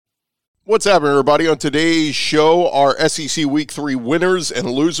What's happening, everybody? On today's show, our SEC Week 3 winners and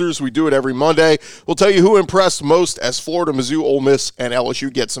losers. We do it every Monday. We'll tell you who impressed most as Florida, Mizzou, Ole Miss, and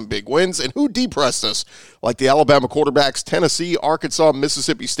LSU get some big wins, and who depressed us, like the Alabama quarterbacks, Tennessee, Arkansas,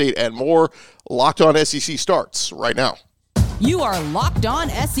 Mississippi State, and more. Locked On SEC starts right now. You are Locked On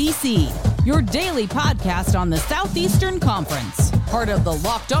SEC, your daily podcast on the Southeastern Conference. Part of the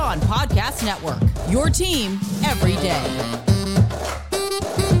Locked On Podcast Network, your team every day.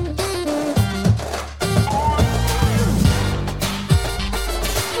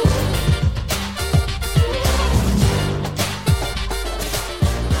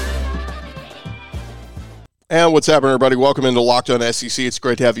 And what's happening, everybody? Welcome into Locked On SEC. It's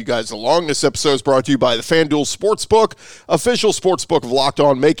great to have you guys along. This episode is brought to you by the FanDuel Sportsbook, official sportsbook of Locked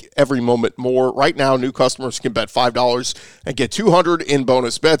On. Make every moment more. Right now, new customers can bet $5 and get $200 in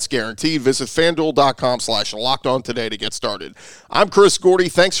bonus bets guaranteed. Visit FanDuel.com/LockedOn today to get started. I'm Chris Gordy.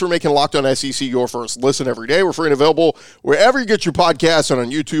 Thanks for making Locked On SEC your first listen every day. We're free and available wherever you get your podcasts and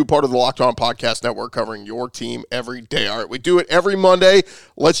on YouTube, part of the Locked On Podcast Network, covering your team every day. All right, we do it every Monday.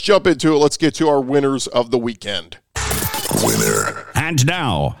 Let's jump into it. Let's get to our winners of the weekend. Winner. And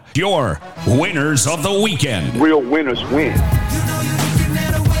now, your winners of the weekend. Real winners win.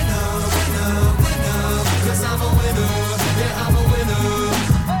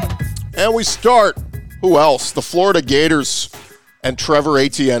 And we start, who else? The Florida Gators and Trevor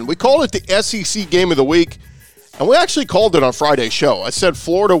Etienne. We called it the SEC Game of the Week, and we actually called it on Friday's show. I said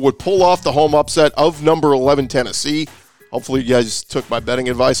Florida would pull off the home upset of number 11 Tennessee. Hopefully you guys took my betting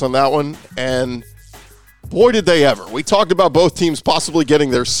advice on that one, and boy, did they ever. We talked about both teams possibly getting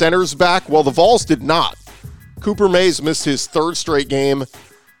their centers back. Well, the Vols did not. Cooper Mays missed his third straight game,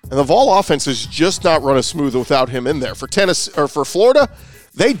 and the Vol offense has just not run as smooth without him in there. For Florida,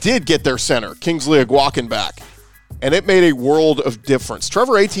 they did get their center, Kingsley Aguakin, back, and it made a world of difference.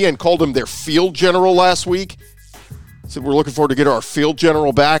 Trevor Etienne called him their field general last week. Said we're looking forward to getting our field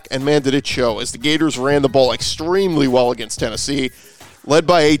general back, and man, did it show as the Gators ran the ball extremely well against Tennessee, led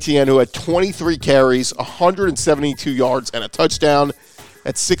by Etienne, who had 23 carries, 172 yards, and a touchdown.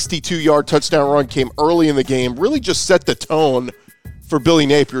 That 62-yard touchdown run came early in the game, really just set the tone for Billy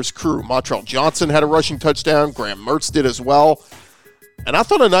Napier's crew. Montreal Johnson had a rushing touchdown. Graham Mertz did as well. And I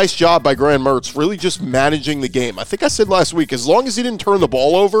thought a nice job by Graham Mertz, really just managing the game. I think I said last week, as long as he didn't turn the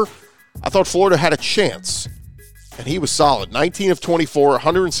ball over, I thought Florida had a chance. And he was solid. 19 of 24,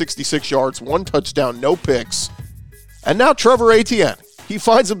 166 yards, one touchdown, no picks. And now Trevor Etienne. He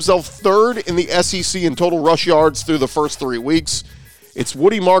finds himself third in the SEC in total rush yards through the first 3 weeks. It's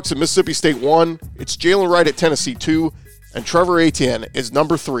Woody Marks at Mississippi State 1. It's Jalen Wright at Tennessee 2. And Trevor Etienne is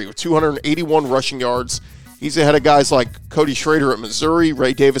number 3 with 281 rushing yards. He's ahead of guys like Cody Schrader at Missouri,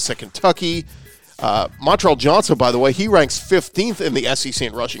 Ray Davis at Kentucky. Montreal Johnson, by the way, he ranks 15th in the SEC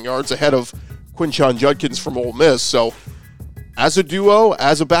in rushing yards, ahead of Quinshon Judkins from Ole Miss. So as a duo,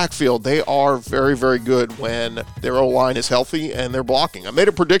 as a backfield, they are very, very good when their O-line is healthy and they're blocking. I made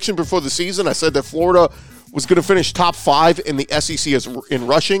a prediction before the season. I said that Florida was going to finish top 5 in the SEC in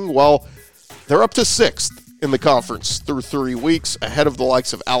rushing. Well, they're up to 6th in the conference through 3 weeks, ahead of the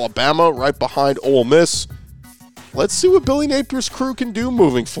likes of Alabama, right behind Ole Miss. Let's see what Billy Napier's crew can do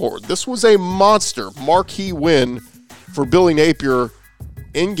moving forward. This was a monster marquee win for Billy Napier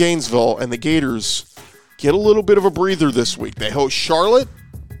in Gainesville, and the Gators get a little bit of a breather this week. They host Charlotte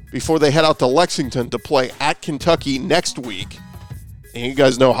before they head out to Lexington to play at Kentucky next week. And you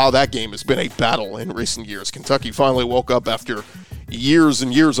guys know how that game has been a battle in recent years. Kentucky finally woke up after years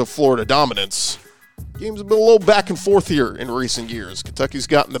and years of Florida dominance. Game's been a little back and forth here in recent years. Kentucky's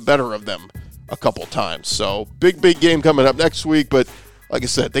gotten the better of them a couple times. So big game coming up next week. But like I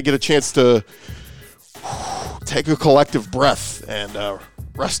said, they get a chance to take a collective breath and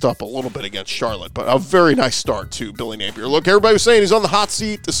rest up a little bit against Charlotte. But a very nice start to Billy Napier. Look, everybody was saying he's on the hot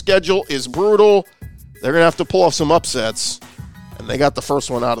seat. The schedule is brutal. They're going to have to pull off some upsets. And they got the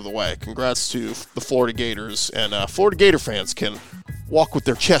first one out of the way. Congrats to the Florida Gators. And Florida Gator fans can walk with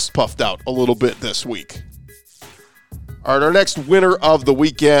their chest puffed out a little bit this week. All right, our next winner of the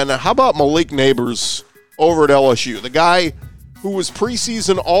weekend. How about Malik Neighbors over at LSU? The guy who was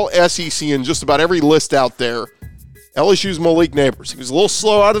preseason All-SEC in just about every list out there. LSU's Malik Neighbors. He was a little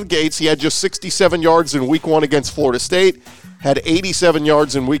slow out of the gates. He had just 67 yards in Week 1 against Florida State, had 87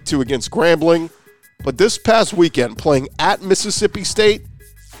 yards in Week 2 against Grambling. But this past weekend, playing at Mississippi State,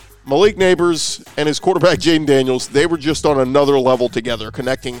 Malik Neighbors and his quarterback Jaden Daniels, they were just on another level together,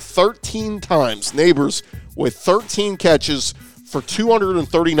 connecting 13 times. Neighbors with 13 catches for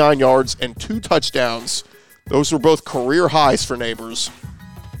 239 yards and 2 touchdowns. Those were both career highs for Neighbors.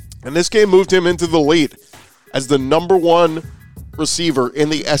 And this game moved him into the lead as the number 1 receiver in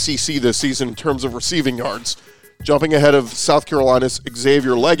the SEC this season in terms of receiving yards, jumping ahead of South Carolina's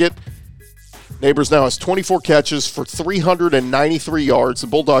Xavier Leggett. Neighbors now has 24 catches for 393 yards. The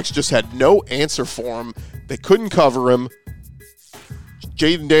Bulldogs just had no answer for him. They couldn't cover him.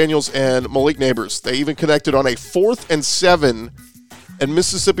 Jaden Daniels and Malik Neighbors, they even connected on a 4th and 7 in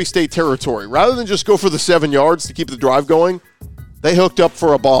Mississippi State territory. Rather than just go for the 7 yards to keep the drive going, they hooked up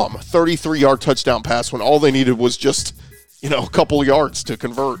for a bomb, 33-yard touchdown pass when all they needed was just, a couple of yards to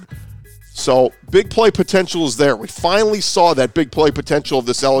convert. So big play potential is there. We finally saw that big play potential of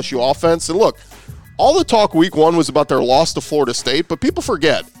this LSU offense. And look, all the talk week one was about their loss to Florida State, but people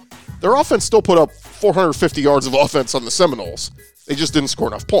forget their offense still put up 450 yards of offense on the Seminoles. They just didn't score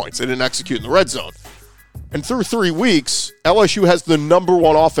enough points. They didn't execute in the red zone. And through 3 weeks, LSU has the number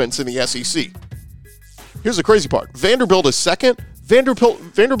 1 offense in the SEC. Here's the crazy part. Vanderbilt is second.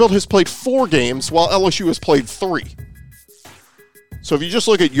 Vanderbilt has played 4 games while LSU has played 3. So if you just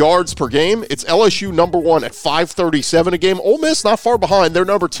look at yards per game, it's LSU number 1 at 537 a game. Ole Miss not far behind. They're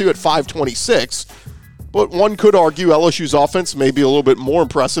number 2 at 526. But one could argue LSU's offense may be a little bit more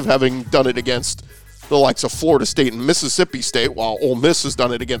impressive, having done it against the likes of Florida State and Mississippi State, while Ole Miss has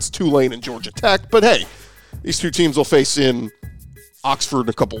done it against Tulane and Georgia Tech. But hey, these 2 teams will face in Oxford in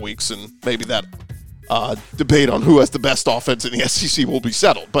a couple weeks, and maybe that debate on who has the best offense in the SEC will be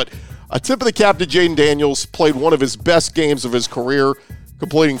settled. But a tip of the cap to Jaden Daniels, played one of his best games of his career,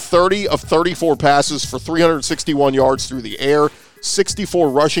 completing 30 of 34 passes for 361 yards through the air, 64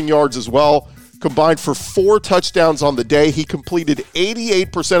 rushing yards as well, combined for 4 touchdowns on the day. He completed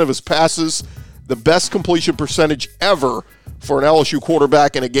 88% of his passes, the best completion percentage ever for an LSU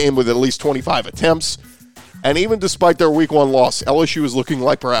quarterback in a game with at least 25 attempts. And even despite their week 1 loss, LSU is looking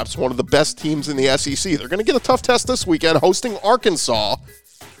like perhaps one of the best teams in the SEC. They're going to get a tough test this weekend hosting Arkansas.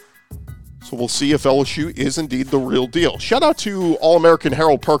 So we'll see if LSU is indeed the real deal. Shout out to All-American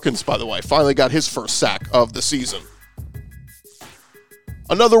Harold Perkins, by the way. Finally got his first sack of the season.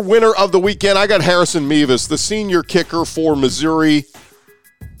 Another winner of the weekend, I got Harrison Mevis, the senior kicker for Missouri.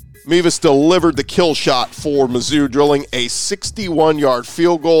 Mevis delivered the kill shot for Mizzou, drilling a 61-yard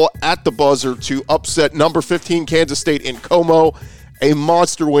field goal at the buzzer to upset number 15 Kansas State in Como. A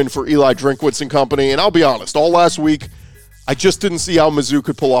monster win for Eli Drinkwitz and company. And I'll be honest, all last week, I just didn't see how Mizzou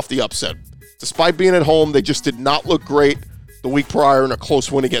could pull off the upset. Despite being at home, they just did not look great the week prior in a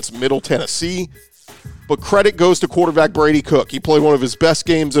close win against Middle Tennessee. But credit goes to quarterback Brady Cook. He played one of his best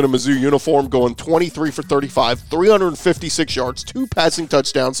games in a Mizzou uniform, going 23 for 35, 356 yards, 2 passing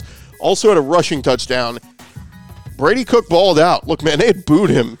touchdowns, also had a rushing touchdown. Brady Cook balled out. Look, man, they had booed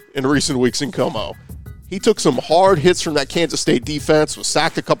him in recent weeks in Como. He took some hard hits from that Kansas State defense, was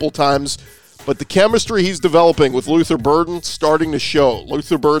sacked a couple times, but the chemistry he's developing with Luther Burden starting to show.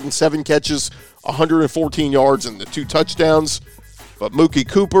 Luther Burden, 7 catches, 114 yards, and the 2 touchdowns. But Mookie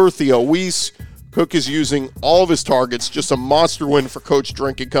Cooper, Theo Weiss, Cook is using all of his targets. Just a monster win for Coach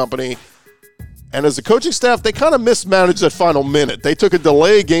Drink and company. And as a coaching staff, they kind of mismanaged that final minute. They took a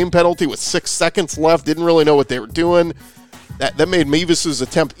delay game penalty with 6 seconds left, didn't really know what they were doing. That made Mevis'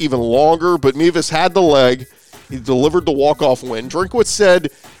 attempt even longer, but Mevis had the leg. He delivered the walk-off win. Drinkwitz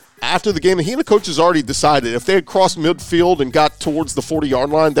said after the game, he and the coaches already decided if they had crossed midfield and got towards the 40-yard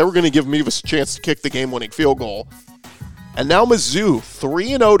line, they were going to give Mevis a chance to kick the game-winning field goal. And now Mizzou,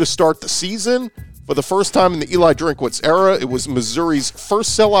 3-0 to start the season. For the first time in the Eli Drinkwitz era, it was Missouri's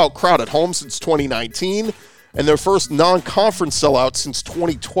first sellout crowd at home since 2019 and their first non-conference sellout since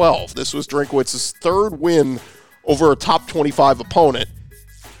 2012. This was Drinkwitz's 3rd win over a top 25 opponent.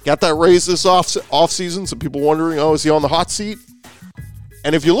 Got that raise this offseason, so people wondering, is he on the hot seat?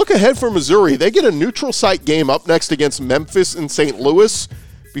 And if you look ahead for Missouri, they get a neutral site game up next against Memphis and St. Louis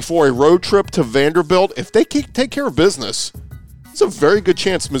before a road trip to Vanderbilt. If they take care of business, it's a very good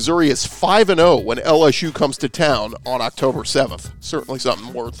chance Missouri is 5-0 when LSU comes to town on October 7th. Certainly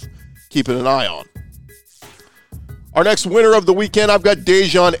something worth keeping an eye on. Our next winner of the weekend, I've got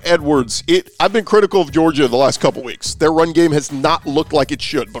Dejon Edwards. I've been critical of Georgia the last couple weeks. Their run game has not looked like it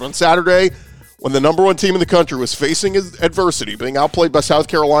should. But on Saturday, when the number 1 team in the country was facing adversity, being outplayed by South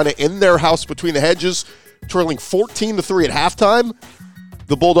Carolina in their house between the hedges, trailing 14-3 at halftime,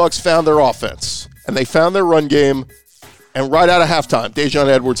 the Bulldogs found their offense. And they found their run game. And right out of halftime, Dejon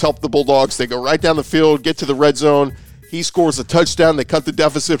Edwards helped the Bulldogs. They go right down the field, get to the red zone. He scores a touchdown. They cut the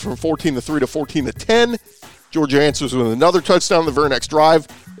deficit from 14-3 to 14-10. Georgia answers with another touchdown the very next drive.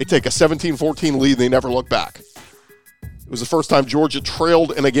 They take a 17-14 lead, and they never look back. It was the first time Georgia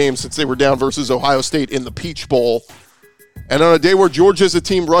trailed in a game since they were down versus Ohio State in the Peach Bowl. And on a day where Georgia as a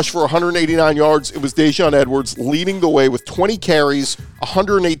team rushed for 189 yards, it was Dejon Edwards leading the way with 20 carries,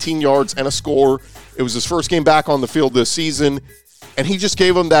 118 yards, and a score. It was his first game back on the field this season. And he just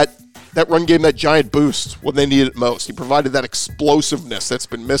gave them that run game, that giant boost when they needed it most. He provided that explosiveness that's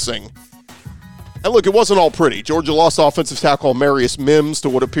been missing. And look, it wasn't all pretty. Georgia lost offensive tackle Marius Mims to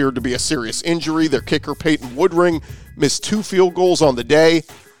what appeared to be a serious injury. Their kicker, Peyton Woodring, missed 2 field goals on the day.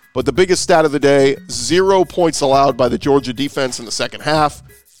 But the biggest stat of the day, 0 points allowed by the Georgia defense in the second half.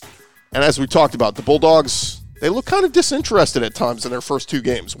 And as we talked about, the Bulldogs, they look kind of disinterested at times in their first 2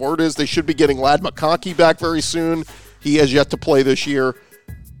 games. Word is they should be getting Ladd McConkey back very soon. He has yet to play this year.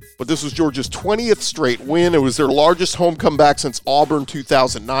 But this was Georgia's 20th straight win. It was their largest home comeback since Auburn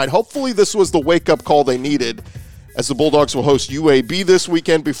 2009. Hopefully this was the wake-up call they needed, as the Bulldogs will host UAB this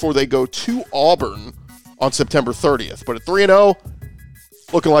weekend before they go to Auburn on September 30th. But at 3-0,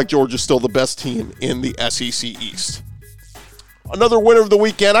 looking like Georgia's still the best team in the SEC East. Another winner of the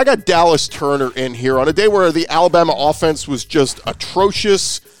weekend, I got Dallas Turner in here on a day where the Alabama offense was just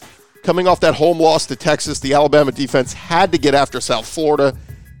atrocious. Coming off that home loss to Texas, the Alabama defense had to get after South Florida,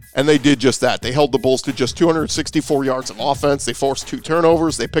 and they did just that. They held the Bulls to just 264 yards of offense. They forced 2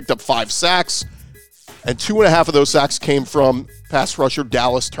 turnovers. They picked up 5 sacks, and 2.5 of those sacks came from pass rusher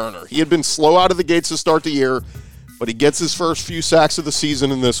Dallas Turner. He had been slow out of the gates to start the year, but he gets his first few sacks of the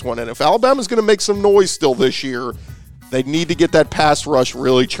season in this one. And if Alabama's going to make some noise still this year, they need to get that pass rush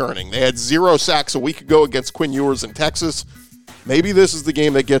really churning. They had 0 sacks a week ago against Quinn Ewers in Texas. Maybe this is the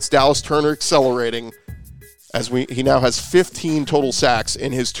game that gets Dallas Turner accelerating, as he now has 15 total sacks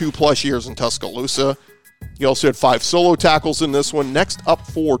in his 2+ years in Tuscaloosa. He also had 5 solo tackles in this one. Next up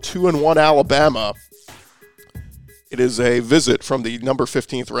for 2-1 Alabama, it is a visit from the number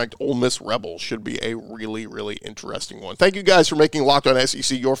 15th ranked Ole Miss Rebels. Should be a really, really interesting one. Thank you guys for making Locked On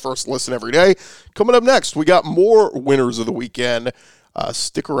SEC your first listen every day. Coming up next, we got more winners of the weekend.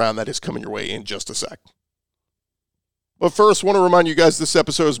 Stick around. That is coming your way in just a sec. But first, I want to remind you guys this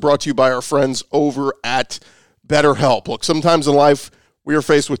episode is brought to you by our friends over at BetterHelp. Look, sometimes in life, we are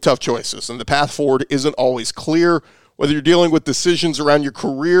faced with tough choices, and the path forward isn't always clear. Whether you're dealing with decisions around your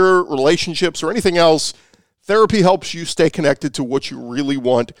career, relationships, or anything else, therapy helps you stay connected to what you really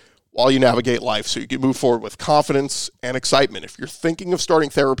want while you navigate life so you can move forward with confidence and excitement. If you're thinking of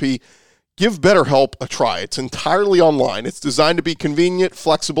starting therapy, give BetterHelp a try. It's entirely online. It's designed to be convenient,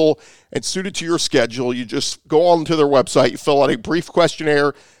 flexible, and suited to your schedule. You just go onto their website, you fill out a brief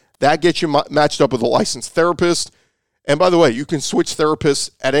questionnaire. That gets you matched up with a licensed therapist. And by the way, you can switch therapists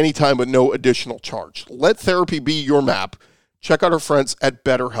at any time with no additional charge. Let therapy be your map. Check out our friends at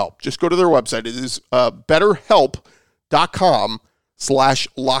BetterHelp. Just go to their website. It is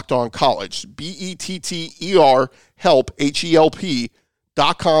betterhelp.com/lockedoncollege. BETTER help,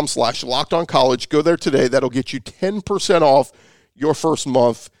 HELP.com/lockedoncollege. Go there today. That'll get you 10% off your first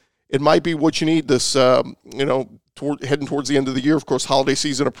month. It might be what you need this, heading towards the end of the year. Of course, holiday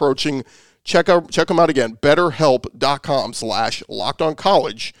season approaching. Check them out again.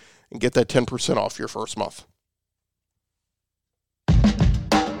 betterhelp.com/lockedoncollege and get that 10% off your first month.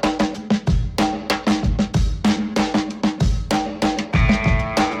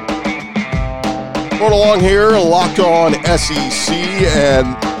 Going along here, Locked On SEC,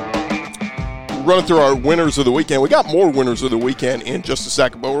 and running through our winners of the weekend. We got more winners of the weekend in just a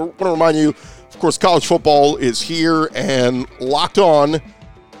second, but we're going to remind you, of course, college football is here, and Locked On,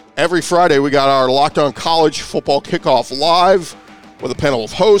 every Friday we got our Locked On College Football Kickoff Live with a panel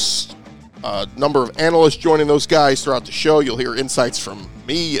of hosts, a number of analysts joining those guys throughout the show. You'll hear insights from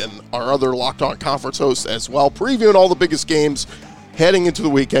me and our other Locked On Conference hosts as well, previewing all the biggest games heading into the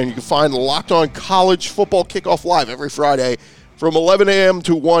weekend. You can find Locked On College Football Kickoff Live every Friday from 11 a.m.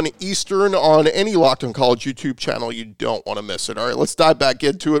 to 1 Eastern on any Locked On College YouTube channel. You don't want to miss it. All right, let's dive back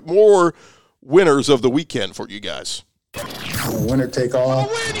into it. More winners of the weekend for you guys. Winner take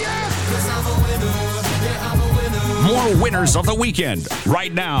all. More winners of the weekend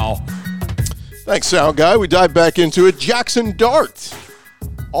right now. Thanks, Sound Guy. We dive back into it. Jackson Dart.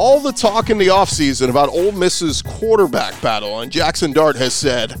 All the talk in the offseason about Ole Miss's quarterback battle, and Jackson Dart has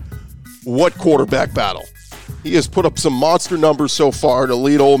said, what quarterback battle? He has put up some monster numbers so far to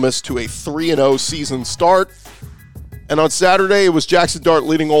lead Ole Miss to a 3-0 season start. And on Saturday, it was Jackson Dart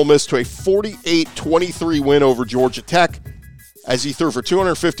leading Ole Miss to a 48-23 win over Georgia Tech as he threw for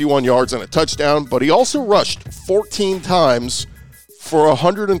 251 yards and a touchdown, but he also rushed 14 times for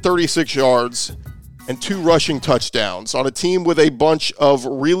 136 yards and 2 rushing touchdowns on a team with a bunch of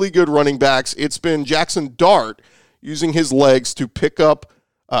really good running backs. It's been Jackson Dart using his legs to pick up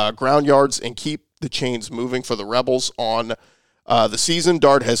ground yards and keep the chains moving for the Rebels on the season.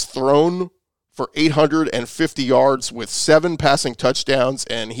 Dart has thrown for 850 yards with 7 passing touchdowns,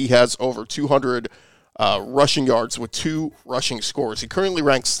 and he has over 200 rushing yards with 2 rushing scores. He currently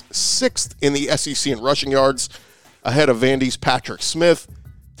ranks 6th in the SEC in rushing yards. ahead of Vandy's Patrick Smith,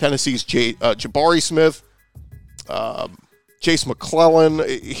 Tennessee's Jabari Smith, Chase McClellan.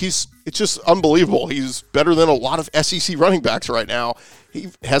 It's just unbelievable. He's better than a lot of SEC running backs right now. He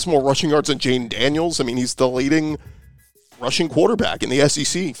has more rushing yards than Jaden Daniels. I mean, he's the leading rushing quarterback in the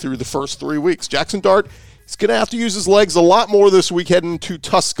SEC through the first 3 weeks. Jackson Dart is going to have to use his legs a lot more this week heading to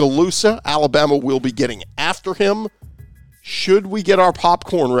Tuscaloosa. Alabama will be getting after him. Should we get our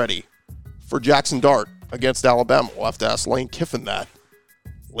popcorn ready for Jackson Dart against Alabama? We'll have to ask Lane Kiffin that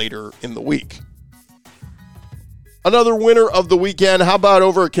later in the week. Another winner of the weekend, how about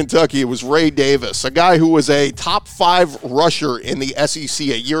over at Kentucky? It was Ray Davis, a guy who was a top 5 rusher in the SEC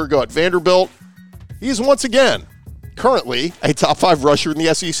a year ago at Vanderbilt. He is once again currently a top 5 rusher in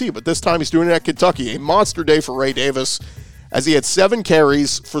the SEC, but this time he's doing it at Kentucky. A monster day for Ray Davis as he had 7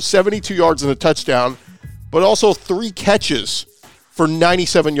 carries for 72 yards and a touchdown, but also 3 catches for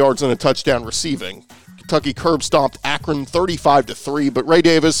 97 yards and a touchdown receiving. Kentucky curb stomped Akron 35-3, but Ray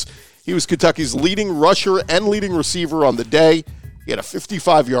Davis, he was Kentucky's leading rusher and leading receiver on the day. He had a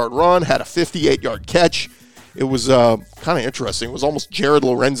 55-yard run, had a 58-yard catch. It was kind of interesting. It was almost Jared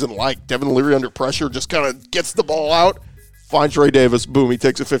Lorenzen-like. Devin Leary under pressure just kind of gets the ball out, finds Ray Davis, boom, he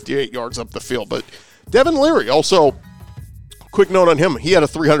takes it 58 yards up the field. But Devin Leary, also, quick note on him, he had a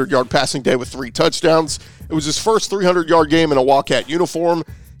 300-yard passing day with 3 touchdowns. It was his first 300-yard game in a Wildcat uniform.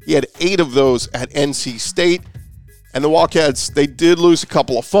 He had 8 of those at NC State. And the Wildcats, they did lose a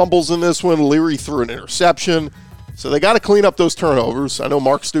couple of fumbles in this one. Leary threw an interception. So they got to clean up those turnovers. I know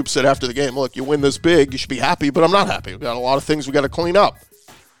Mark Stoops said after the game, look, you win this big, you should be happy, but I'm not happy. We've got a lot of things we got to clean up.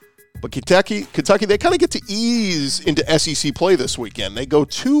 But Kentucky, they kind of get to ease into SEC play this weekend. They go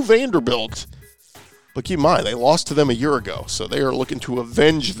to Vanderbilt, but keep in mind, they lost to them a year ago, so they are looking to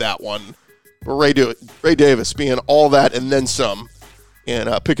avenge that one. But Ray Davis being all that and then some,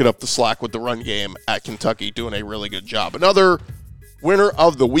 and picking up the slack with the run game at Kentucky, doing a really good job. Another winner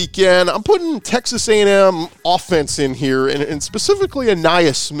of the weekend, I'm putting Texas A&M offense in here, and specifically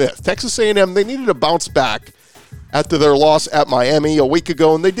Anaya Smith. Texas A&M, they needed a bounce back after their loss at Miami a week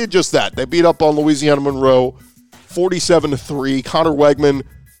ago, and they did just that. They beat up on Louisiana Monroe 47-3. Connor Wegman,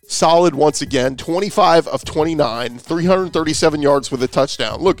 solid once again, 25 of 29, 337 yards with a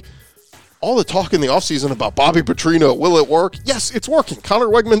touchdown. Look, all the talk in the offseason about Bobby Petrino, will it work? Yes, it's working. Connor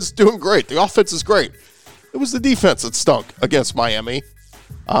Wegman's doing great. The offense is great. It was the defense that stunk against Miami.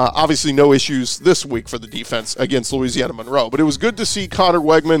 Obviously, no issues this week for the defense against Louisiana Monroe. But it was good to see Connor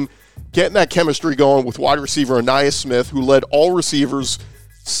Wegman getting that chemistry going with wide receiver Anaya Smith, who led all receivers,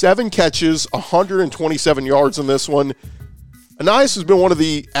 7 catches, 127 yards in this one. Anais has been one of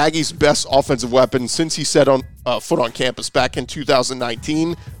the Aggies' best offensive weapons since he set on foot on campus back in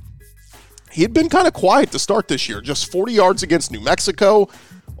 2019. He had been kind of quiet to start this year, just 40 yards against New Mexico,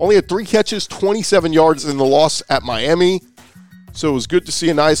 only had 3 catches, 27 yards in the loss at Miami. So it was good to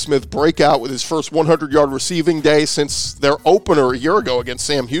see Anais Smith break out with his first 100-yard receiving day since their opener a year ago against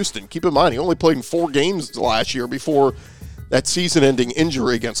Sam Houston. Keep in mind, he only played in 4 games last year before that season-ending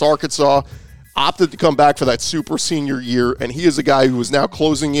injury against Arkansas. Opted to come back for that super senior year, and he is a guy who is now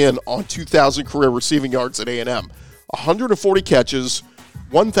closing in on 2,000 career receiving yards at A&M. 140 catches,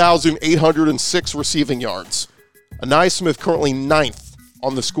 1,806 receiving yards. Anais Smith currently 9th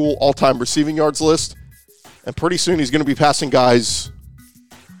on the school all-time receiving yards list, and pretty soon he's going to be passing guys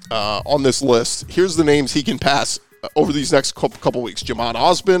on this list. Here's the names he can pass over these next couple weeks. Jamon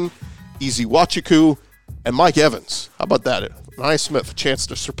Osborne, Easy Wachiku, and Mike Evans. How about that? Anais Smith, a chance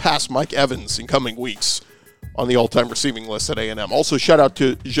to surpass Mike Evans in coming weeks on the all-time receiving list at A&M. Also, shout out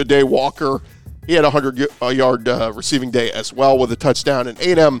to Jade Walker. He had a 100-yard receiving day as well with a touchdown. And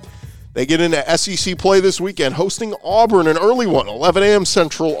A&M, they get into SEC play this weekend, hosting Auburn, an early one, 11 a.m.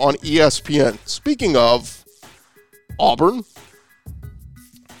 Central on ESPN. Speaking of Auburn,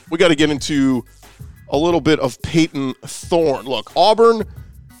 we got to get into a little bit of Peyton Thorne. Look, Auburn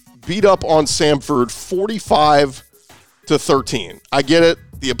beat up on Samford 45-13. I get it.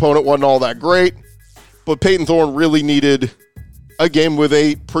 The opponent wasn't all that great, but Peyton Thorne really needed a game with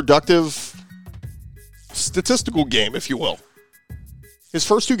a productive statistical game, if you will. His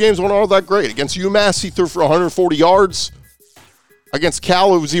first 2 games weren't all that great. Against UMass, he threw for 140 yards. Against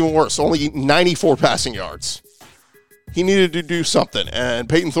Cal, it was even worse, only 94 passing yards. He needed to do something, and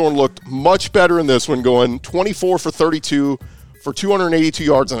Peyton Thorne looked much better in this one, going 24 for 32 for 282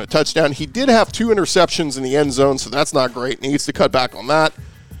 yards and a touchdown. He did have 2 interceptions in the end zone, so that's not great. Needs to cut back on that.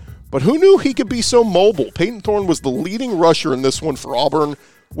 But who knew he could be so mobile? Peyton Thorne was the leading rusher in this one for Auburn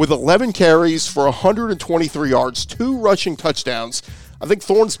with 11 carries for 123 yards, 2 rushing touchdowns. I think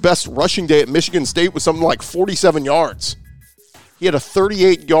Thorne's best rushing day at Michigan State was something like 47 yards. He had a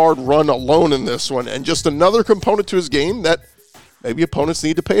 38-yard run alone in this one, and just another component to his game that maybe opponents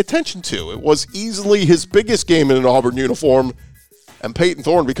need to pay attention to. It was easily his biggest game in an Auburn uniform, and Peyton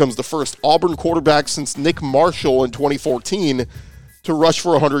Thorne becomes the first Auburn quarterback since Nick Marshall in 2014 to rush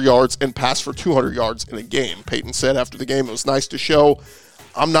for 100 yards and pass for 200 yards in a game. Peyton said after the game, it was nice to show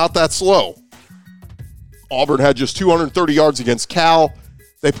I'm not that slow. Auburn had just 230 yards against Cal.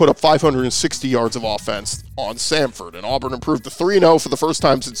 They put up 560 yards of offense on Samford, and Auburn improved to 3-0 for the first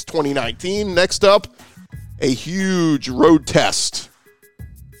time since 2019. Next up, a huge road test.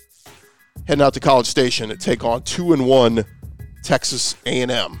 Heading out to College Station to take on 2-1 Texas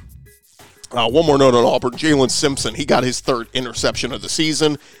A&M. One more note on Auburn. Jalen Simpson, he got his third interception of the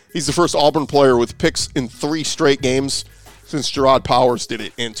season. He's the first Auburn player with picks in 3 straight games since Gerard Powers did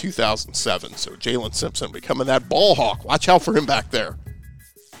it in 2007. So Jalen Simpson becoming that ball hawk. Watch out for him back there.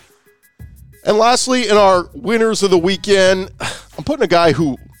 And lastly, in our winners of the weekend, I'm putting a guy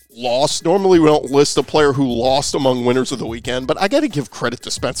who lost. Normally we don't list a player who lost among winners of the weekend, but I got to give credit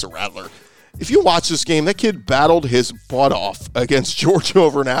to Spencer Rattler. If you watch this game, that kid battled his butt off against Georgia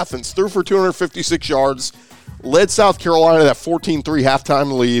over in Athens, threw for 256 yards, led South Carolina that 14-3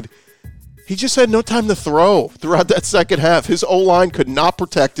 halftime lead. He just had no time to throw throughout that second half. His O-line could not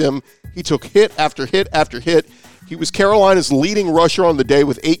protect him. He took hit after hit after hit. He was Carolina's leading rusher on the day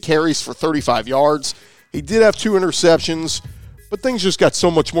with 8 carries for 35 yards. He did have 2 interceptions, but things just got so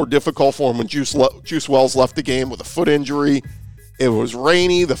much more difficult for him when Juice Wells left the game with a foot injury. It was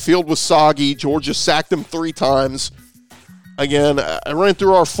rainy. The field was soggy. Georgia sacked him 3 times. Again, I ran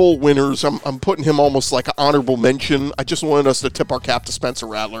through our full winners. I'm putting him almost like an honorable mention. I just wanted us to tip our cap to Spencer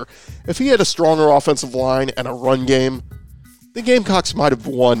Rattler. If he had a stronger offensive line and a run game, the Gamecocks might have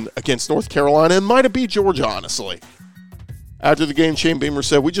won against North Carolina and might have beat Georgia, honestly. After the game, Shane Beamer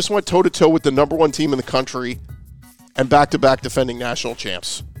said, we just went toe-to-toe with the number 1 team in the country and back-to-back defending national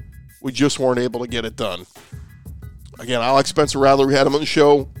champs. We just weren't able to get it done. Again, I like Spencer Rattler. We had him on the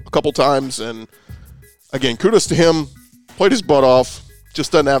show a couple times, and again, kudos to him. Played his butt off.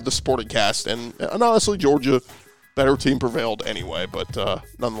 Just doesn't have the supporting cast. And honestly, Georgia, better team prevailed anyway. But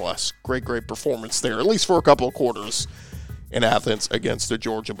nonetheless, great performance there, at least for a couple of quarters in Athens against the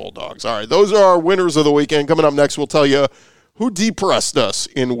Georgia Bulldogs. All right, those are our winners of the weekend. Coming up next, we'll tell you who depressed us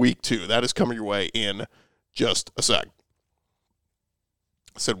in week 2. That is coming your way in just a sec.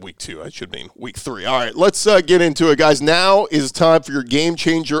 I said week 2. I should mean week 3. All right, let's get into it, guys. Now is time for your Game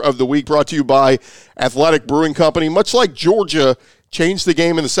Changer of the Week, brought to you by Athletic Brewing Company. Much like Georgia changed the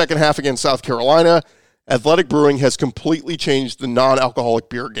game in the second half against South Carolina, Athletic Brewing has completely changed the non-alcoholic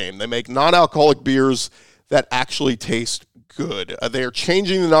beer game. They make non-alcoholic beers that actually taste good. They are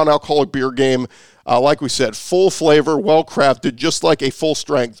changing the non-alcoholic beer game. Like we said, full flavor, well-crafted, just like a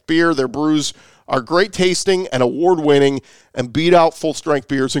full-strength beer. Their brews are great tasting and award-winning and beat out full-strength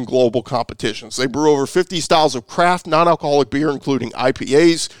beers in global competitions. They brew over 50 styles of craft non-alcoholic beer, including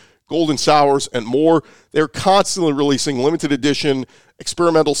IPAs, golden sours, and more. They're constantly releasing limited edition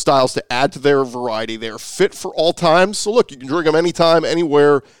experimental styles to add to their variety. They're fit for all times. So look, you can drink them anytime,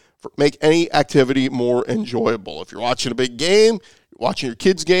 anywhere, make any activity more enjoyable. If you're watching a big game, you're watching your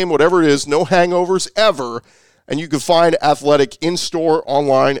kids' game, whatever it is, no hangovers ever. And you can find Athletic in-store,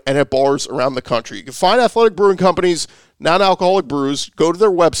 online, and at bars around the country. You can find Athletic Brewing Company's non-alcoholic brews. Go to their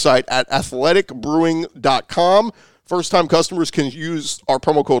website at athleticbrewing.com. First-time customers can use our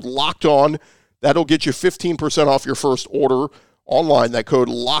promo code LOCKEDON. That'll get you 15% off your first order online. That code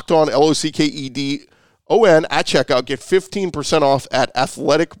LOCKEDON, LOCKEDON, at checkout. Get 15% off at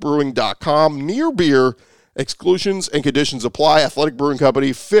athleticbrewing.com. Near beer, exclusions and conditions apply. Athletic Brewing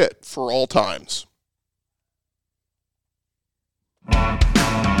Company, fit for all times.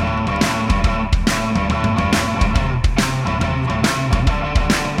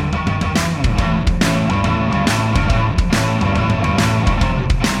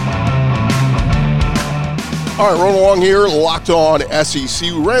 All right, rolling along here, Locked On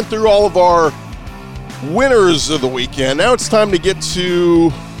SEC. We ran through all of our winners of the weekend. Now it's time to get to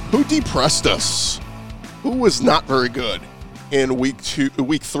who depressed us, who was not very good in week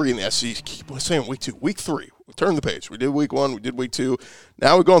 3 in the SEC. Keep saying week 2, week 3. We turned the page. We did week 1, we did week 2.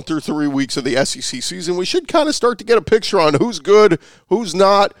 Now we've gone through 3 weeks of the SEC season. We should kind of start to get a picture on who's good, who's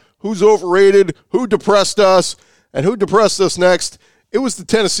not, who's overrated, who depressed us, and who depressed us next. It was the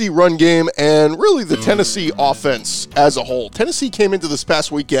Tennessee run game and really the Tennessee offense as a whole. Tennessee came into this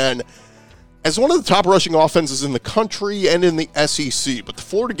past weekend as one of the top rushing offenses in the country and in the SEC. But the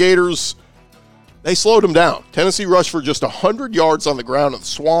Florida Gators, they slowed them down. Tennessee rushed for just 100 yards on the ground in the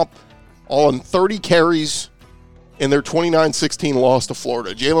Swamp, all on 30 carries in their 29-16 loss to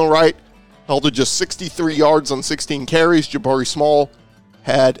Florida. Jalen Wright held to just 63 yards on 16 carries. Jabari Small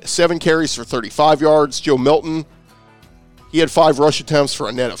had 7 carries for 35 yards. Joe Milton, he had 5 rush attempts for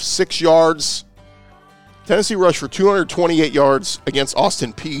a net of 6 yards. Tennessee rushed for 228 yards against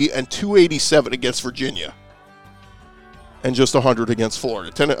Austin Peay and 287 against Virginia. And just 100 against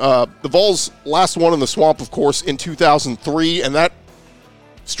Florida. The Vols last won in the Swamp, of course, in 2003, and that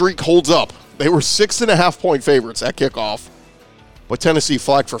streak holds up. They were 6.5-point favorites at kickoff, but Tennessee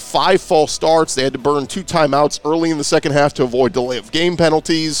flagged for 5 false starts. They had to burn 2 timeouts early in the second half to avoid delay of game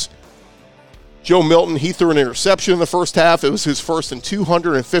penalties. Joe Milton, he threw an interception in the first half. It was his first in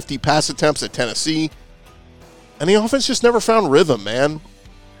 250 pass attempts at Tennessee. And the offense just never found rhythm, man.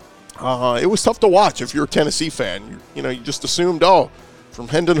 It was tough to watch if you're a Tennessee fan. You just assumed, from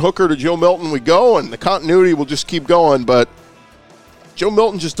Hendon Hooker to Joe Milton we go, and the continuity will just keep going. But Joe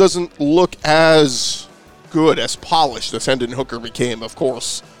Milton just doesn't look as good, as polished as Hendon Hooker became, of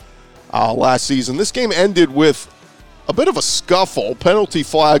course, last season. This game ended with a bit of a scuffle. Penalty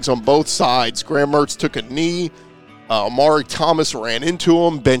flags on both sides. Graham Mertz took a knee. Amari Thomas ran into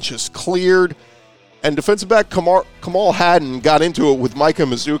him. Benches cleared. And defensive back Kamal Haddon got into it with Micah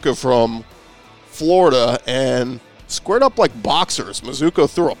Mazuka from Florida and squared up like boxers. Mazuka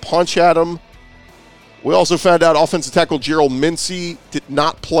threw a punch at him. We also found out offensive tackle Gerald Mincey did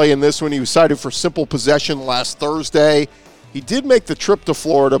not play in this one. He was cited for simple possession last Thursday. He did make the trip to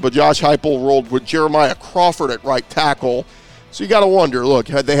Florida, but Josh Heupel rolled with Jeremiah Crawford at right tackle. So you got to wonder, look,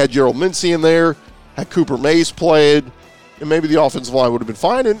 had they had Gerald Mincey in there, had Cooper Mays played, and maybe the offensive line would have been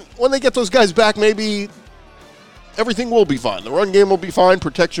fine. And when they get those guys back, maybe everything will be fine. The run game will be fine.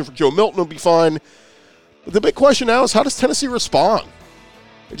 Protection for Joe Milton will be fine. But the big question now is, how does Tennessee respond?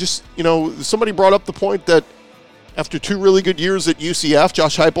 Somebody brought up the point that after 2 really good years at UCF,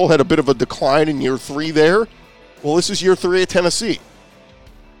 Josh Heupel had a bit of a decline in year 3 there. Well, this is year 3 at Tennessee.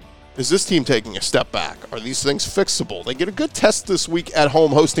 Is this team taking a step back? Are these things fixable? They get a good test this week at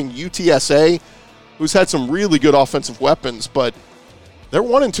home hosting UTSA, who's had some really good offensive weapons, but they're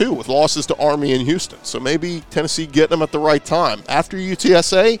 1-2 with losses to Army and Houston. So maybe Tennessee getting them at the right time. After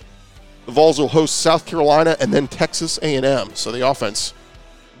UTSA, the Vols will host South Carolina and then Texas A&M. So the offense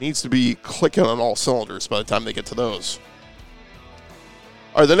needs to be clicking on all cylinders by the time they get to those.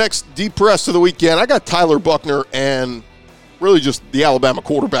 All right, the next deep press of the weekend, I got Tyler Buchner and really just the Alabama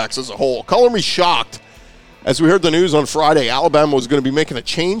quarterbacks as a whole. Color me shocked. As we heard the news on Friday, Alabama was going to be making a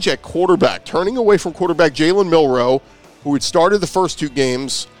change at quarterback, turning away from quarterback Jalen Milroe, who had started the first 2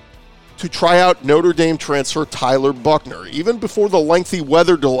 games, to try out Notre Dame transfer Tyler Buchner. Even before the lengthy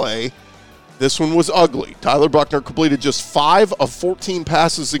weather delay, this one was ugly. Tyler Buchner completed just 5 of 14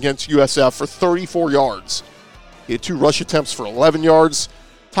 passes against USF for 34 yards. He had 2 rush attempts for 11 yards.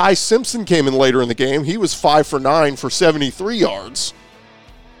 Ty Simpson came in later in the game. He was 5 for 9 for 73 yards.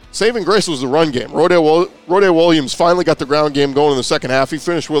 Saving grace was the run game. Rodale Williams finally got the ground game going in the second half. He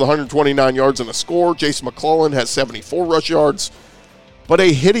finished with 129 yards and a score. Jason McClellan had 74 rush yards. But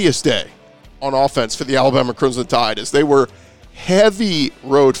a hideous day on offense for the Alabama Crimson Tide as they were heavy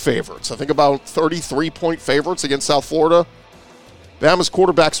road favorites. I think about 33-point favorites against South Florida. Bama's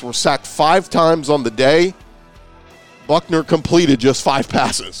quarterbacks were sacked 5 times on the day. Buchner completed just 5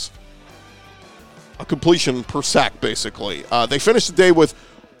 passes. A completion per sack, basically. They finished the day with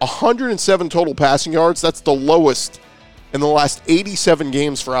 107 total passing yards. That's the lowest in the last 87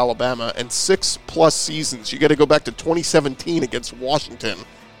 games for Alabama and 6+ seasons. You got to go back to 2017 against Washington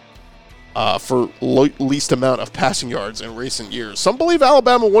for least amount of passing yards in recent years. Some believe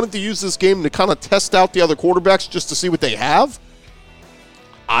Alabama wanted to use this game to kind of test out the other quarterbacks just to see what they have.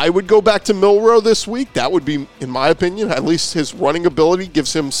 I would go back to Milroe this week. That would be, in my opinion, at least his running ability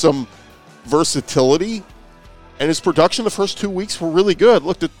gives him some versatility. And his production the first 2 weeks were really good.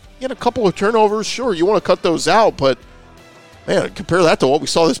 Look, he had a couple of turnovers. Sure, you want to cut those out, but, man, compare that to what we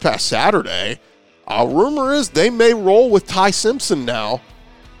saw this past Saturday. Rumor is they may roll with Ty Simpson now.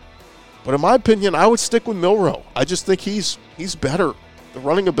 But in my opinion, I would stick with Milroe. I just think he's better. The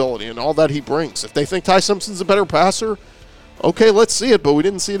running ability and all that he brings. If they think Ty Simpson's a better passer, okay, let's see it, but we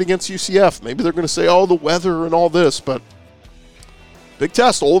didn't see it against UCF. Maybe they're going to say, the weather and all this, but big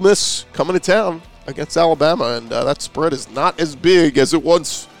test. Ole Miss coming to town against Alabama, and that spread is not as big as it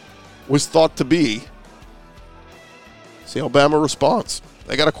once was thought to be. See how Bama responds.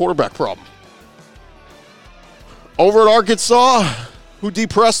 They got a quarterback problem. Over at Arkansas, who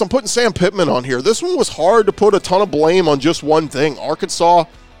depressed? I'm putting Sam Pittman on here. This one was hard to put a ton of blame on just one thing. Arkansas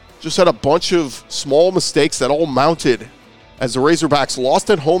just had a bunch of small mistakes that all mounted as the Razorbacks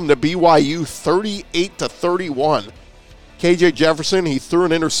lost at home to BYU 38-31. KJ Jefferson, he threw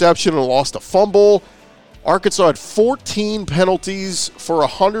an interception and lost a fumble. Arkansas had 14 penalties for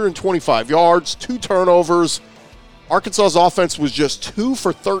 125 yards, 2 turnovers. Arkansas's offense was just 2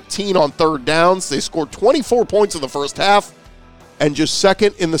 for 13 on third downs. They scored 24 points in the first half and just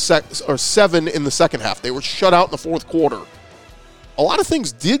 7 in the second half. They were shut out in the fourth quarter. A lot of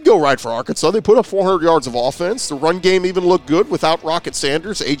things did go right for Arkansas. They put up 400 yards of offense. The run game even looked good without Rocket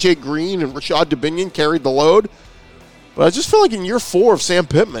Sanders. A.J. Green and Rashad Dubinion carried the load. But I just feel like in year 4 of Sam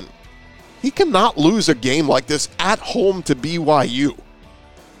Pittman, he cannot lose a game like this at home to BYU.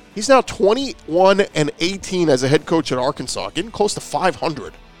 He's now 21-18 as a head coach at Arkansas, getting close to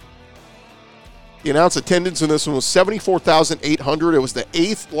 500. The announced attendance in this one was 74,800. It was the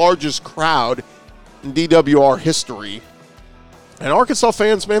 8th largest crowd in DWR history. And Arkansas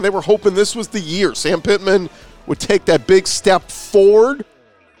fans, man, they were hoping this was the year Sam Pittman would take that big step forward,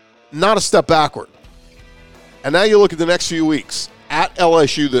 not a step backward. And now you look at the next few weeks. At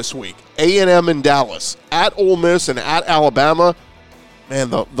LSU this week, A&M in Dallas, at Ole Miss and at Alabama. Man,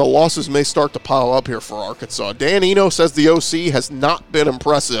 the losses may start to pile up here for Arkansas. Dan Eno says the OC has not been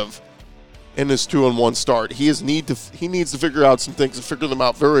impressive in this 2-1 start. He needs to figure out some things and figure them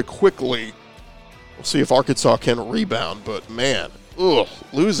out very quickly. We'll see if Arkansas can rebound, but man,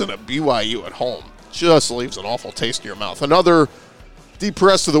 losing to BYU at home just leaves an awful taste in your mouth. Another deep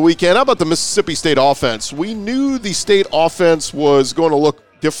press of the weekend. How about the Mississippi State offense? We knew the state offense was going to look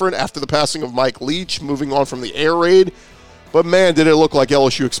different after the passing of Mike Leach, moving on from the air raid. But man, did it look like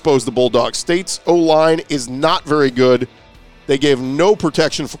LSU exposed the Bulldogs. State's O-line is not very good. They gave no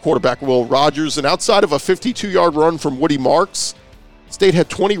protection for quarterback Will Rogers, and outside of a 52-yard run from Woody Marks, State had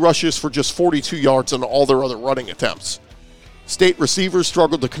 20 rushes for just 42 yards on all their other running attempts. State receivers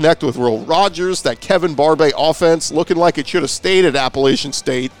struggled to connect with Will Rogers. That Kevin Barbay offense looking like it should have stayed at Appalachian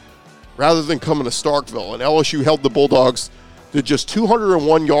State rather than coming to Starkville. And LSU held the Bulldogs to just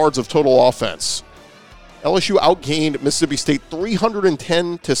 201 yards of total offense. LSU outgained Mississippi State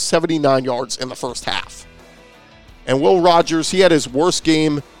 310 to 79 yards in the first half. And Will Rogers, he had his worst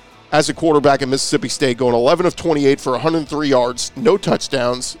game as a quarterback at Mississippi State, going 11 of 28 for 103 yards, no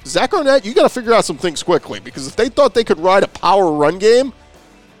touchdowns. Zach Arnett, you got to figure out some things quickly, because if they thought they could ride a power run game,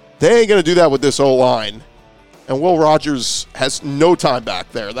 they ain't going to do that with this O-line. And Will Rogers has no time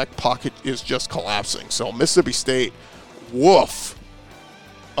back there. That pocket is just collapsing. So Mississippi State, woof,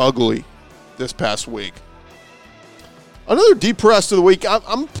 ugly this past week. Another deep press of the week.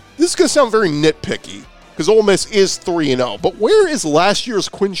 This is going to sound very nitpicky, because Ole Miss is 3-0. But where is last year's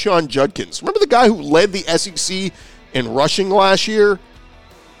Quinshon Judkins? Remember the guy who led the SEC in rushing last year?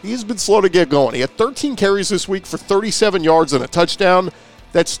 He's been slow to get going. He had 13 carries this week for 37 yards and a touchdown.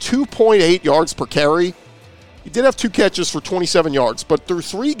 That's 2.8 yards per carry. He did have 2 catches for 27 yards. But through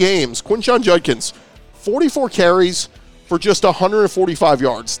 3 games, Quinshon Judkins, 44 carries for just 145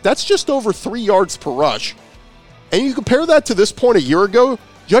 yards. That's just over 3 yards per rush. And you compare that to this point a year ago,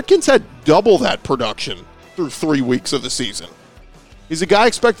 Judkins had double that production through 3 weeks of the season. He's a guy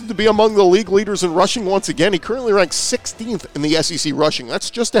expected to be among the league leaders in rushing once again. He currently ranks 16th in the SEC rushing. That's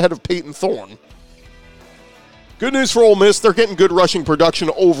just ahead of Peyton Thorne. Good news for Ole Miss. They're getting good rushing production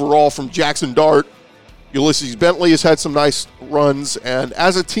overall from Jackson Dart. Ulysses Bentley has had some nice runs, and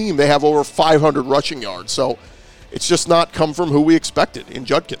as a team, they have over 500 rushing yards. So it's just not come from who we expected in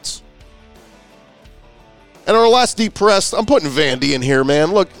Judkins. And our last deep press, I'm putting Vandy in here,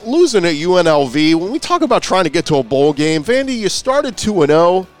 man. Look, losing at UNLV, when we talk about trying to get to a bowl game, Vandy, you started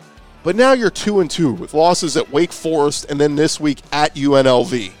 2-0, but now you're 2-2 with losses at Wake Forest and then this week at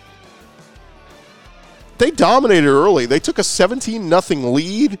UNLV. They dominated early. They took a 17-0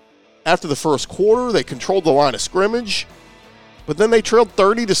 lead after the first quarter. They controlled the line of scrimmage, but then they trailed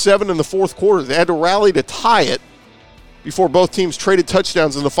 30-7 in the fourth quarter. They had to rally to tie it before both teams traded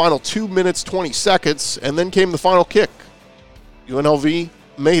touchdowns in the final 2 minutes, 20 seconds, and then came the final kick. UNLV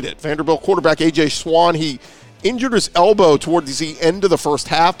made it. Vanderbilt quarterback A.J. Swan, he injured his elbow towards the end of the first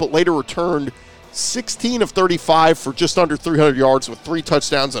half, but later returned 16 of 35 for just under 300 yards with 3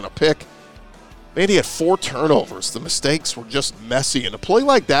 touchdowns and a pick. Vandy had 4 turnovers. The mistakes were just messy. And a play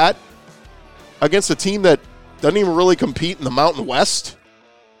like that against a team that doesn't even really compete in the Mountain West,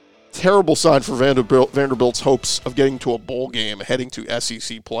 terrible sign for Vanderbilt's hopes of getting to a bowl game heading to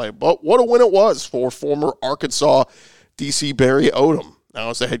SEC play. But what a win it was for former Arkansas DC Barry Odom,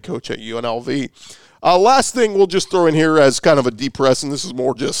 now as the head coach at UNLV. Last thing we'll just throw in here as kind of a deep press, and this is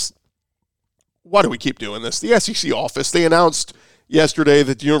more just, why do we keep doing this? The SEC office, they announced yesterday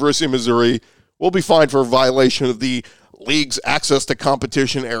that the University of Missouri will be fined for a violation of the league's access to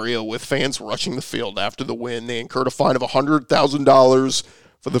competition area with fans rushing the field after the win. They incurred a fine of $100,000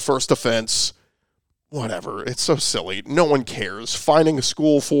 for the first offense. whatever. It's so silly. No one cares. Finding a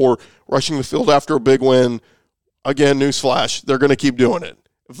school for rushing the field after a big win, again, newsflash, they're going to keep doing it.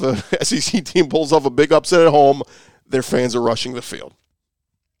 If the SEC team pulls off a big upset at home, their fans are rushing the field.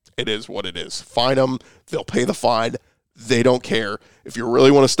 It is what it is. Fine them. They'll pay the fine. They don't care. If you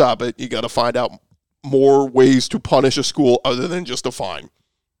really want to stop it, you got to find out more ways to punish a school other than just a fine.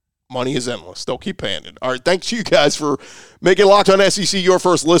 Money is endless. They'll keep paying it. All right, thanks to you guys for making Locked On SEC your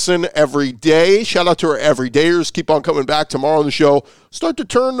first listen every day. Shout out to our everydayers. Keep on coming back tomorrow on the show. Start to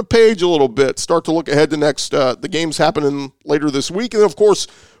turn the page a little bit. Start to look ahead to the games happening later this week. And, of course,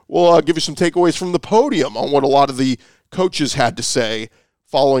 we'll give you some takeaways from the podium on what a lot of the coaches had to say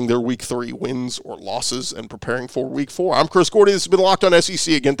following their Week 3 wins or losses and preparing for Week 4. I'm Chris Gordy. This has been Locked On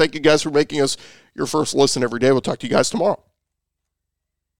SEC. Again, thank you guys for making us your first listen every day. We'll talk to you guys tomorrow.